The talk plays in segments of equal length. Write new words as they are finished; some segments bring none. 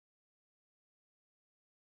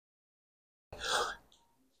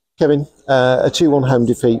Kevin, a 2-1 home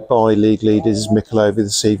defeat by league leaders Mickleover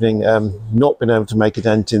this evening. Not been able to make a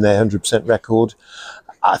dent in their 100% record.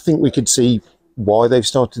 I think we could see why they've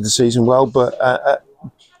started the season well, but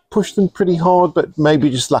pushed them pretty hard, but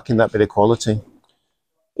maybe just lacking that bit of quality.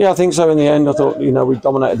 Yeah, I think so. In the end, I thought we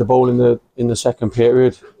dominated the ball in the second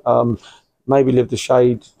period. Maybe lived the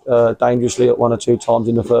shade dangerously at 1 or 2 times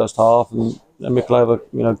in the first half, and Mickleover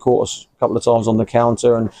caught us a couple of times on the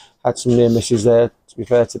counter and had some near misses there, to be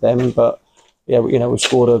fair to them. But yeah, we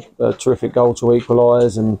scored a terrific goal to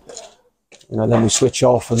equalise, and then we switch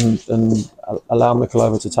off and allow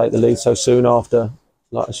Mickleover to take the lead so soon after,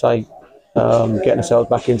 like I say, getting ourselves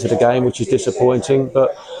back into the game, which is disappointing.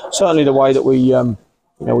 But certainly the way that we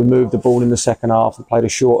moved the ball in the second half and played a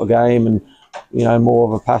shorter game and more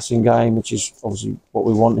of a passing game, which is obviously what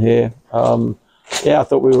we want here. I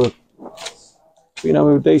thought we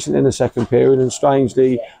were decent in the second period, and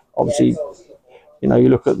strangely, obviously, you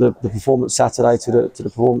look at the performance Saturday to the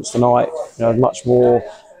performance tonight. Much more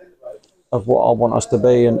of what I want us to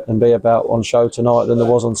be and be about on show tonight than there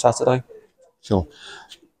was on Saturday. Sure,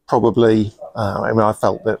 probably. I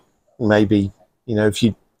felt that maybe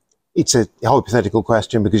it's a hypothetical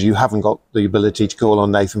question because you haven't got the ability to call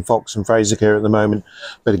on Nathan Fox and Fraser Kerr at the moment.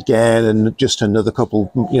 But again, and just another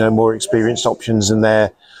couple, more experienced options in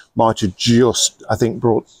there might have just, I think,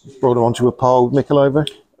 brought them onto a par with Mickleover.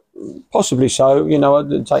 Possibly so. I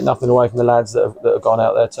didn't take nothing away from the lads that have gone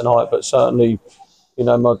out there tonight, but certainly,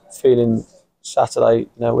 my feeling Saturday,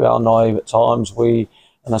 we are naive at times. And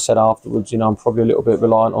I said afterwards, I'm probably a little bit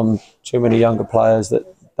reliant on too many younger players that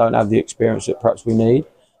don't have the experience that perhaps we need.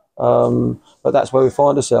 But that's where we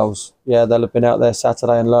find ourselves. Yeah, they'll have been out there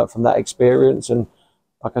Saturday and learnt from that experience. And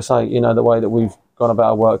like I say, the way that we've gone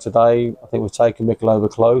about our work today, I think we've taken Mickleover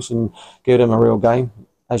close and given them a real game.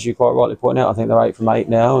 As you quite rightly point out, I think they're 8 from 8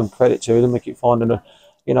 now, and credit to them. They keep finding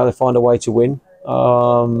they find a way to win.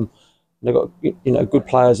 They've got good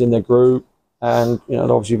players in their group, and they're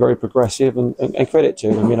obviously very progressive. And credit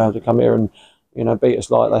to them, to come here and beat us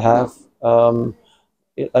like they have.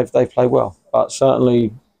 They've played well, but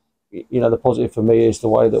certainly, the positive for me is the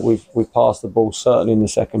way that we've passed the ball, certainly in the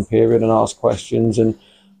second period, and asked questions. And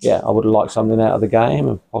yeah, I would have liked something out of the game,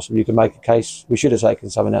 and possibly you can make a case we should have taken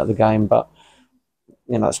something out of the game, but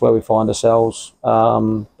that's where we find ourselves.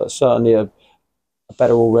 But certainly a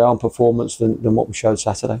better all-round performance than what we showed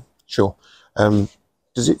Saturday. Sure.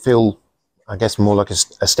 Does it feel, I guess, more like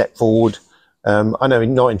a step forward? I know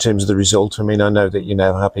not in terms of the result. I know that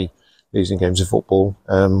you're happy losing games of football.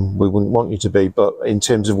 We wouldn't want you to be, but in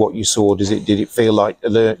terms of what you saw, did it feel like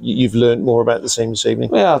you've learned more about the team this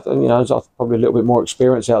evening? Yeah, there's probably a little bit more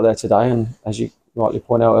experience out there today, and as you rightly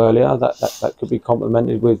point out earlier, that could be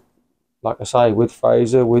complemented with, like I say, with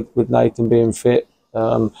Fraser, with Nathan being fit,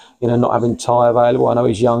 not having Ty available. I know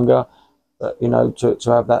he's younger, but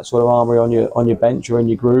to have that sort of armoury on your bench or in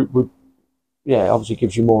your group would, obviously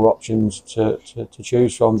gives you more options to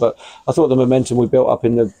choose from. But I thought the momentum we built up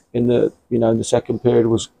in the second period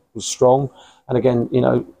was strong. And again,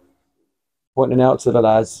 pointing out to the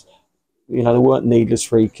lads, there weren't needless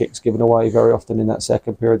free kicks given away very often in that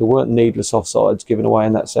second period. There weren't needless offsides given away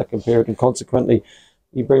in that second period, and consequently,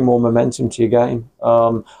 you bring more momentum to your game.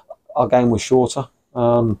 Our game was shorter,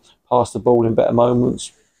 passed the ball in better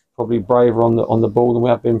moments, probably braver on the ball than we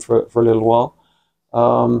have been for a little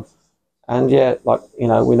while. And yeah,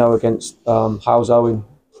 we know against Howes Owen,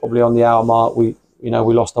 probably on the hour mark, we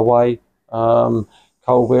lost away.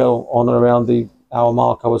 Colville on and around the hour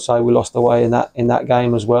mark, I would say we lost away in that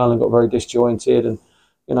game as well, and got very disjointed. And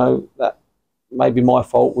that may be my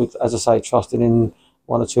fault with, as I say, trusting in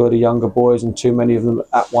 1 or 2 of the younger boys and too many of them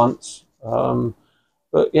at once.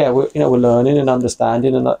 But yeah, we're learning and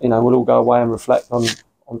understanding, and we'll all go away and reflect on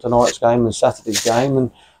tonight's game and Saturday's game,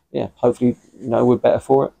 and yeah, hopefully we're better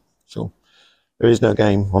for it. Sure. There is no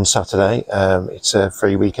game on Saturday. It's a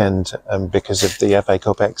free weekend because of the FA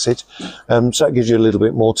Cup exit. So that gives you a little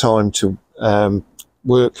bit more time to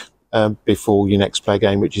work before your next play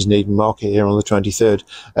game, which is Needham Market here on the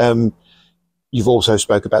 23rd. You've also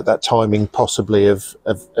spoke about that timing possibly of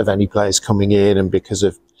any players coming in, and because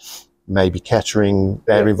of maybe Kettering,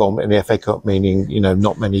 their involvement in the FA Cup, meaning,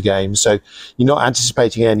 not many games. So you're not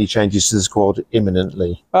anticipating any changes to the squad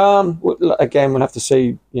imminently? Again, we'll have to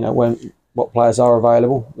see, what players are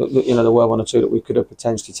available. There were 1 or 2 that we could have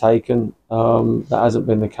potentially taken. That hasn't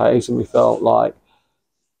been the case, and we felt like,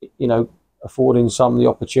 affording some the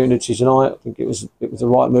opportunity tonight, I think it was the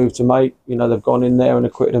right move to make. They've gone in there and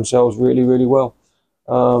acquitted themselves really, really well.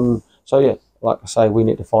 So yeah, like I say, we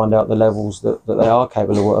need to find out the levels that they are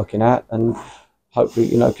capable of working at, and hopefully,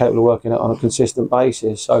 capable of working at on a consistent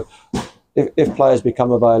basis. So if players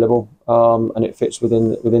become available and it fits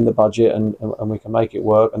within the budget and we can make it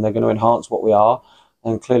work and they're going to enhance what we are,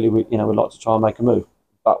 then clearly we'd like to try and make a move.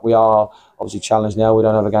 But we are obviously challenged now. We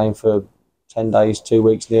don't have a game for 10 days, 2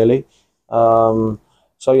 weeks nearly.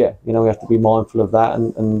 So yeah, we have to be mindful of that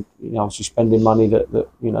and obviously spending money that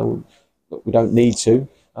we don't need to.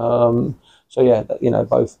 So yeah,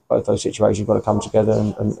 both those situations got to come together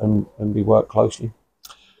and be worked closely.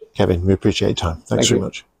 Kevin, we appreciate your time. Thanks very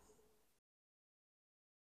much.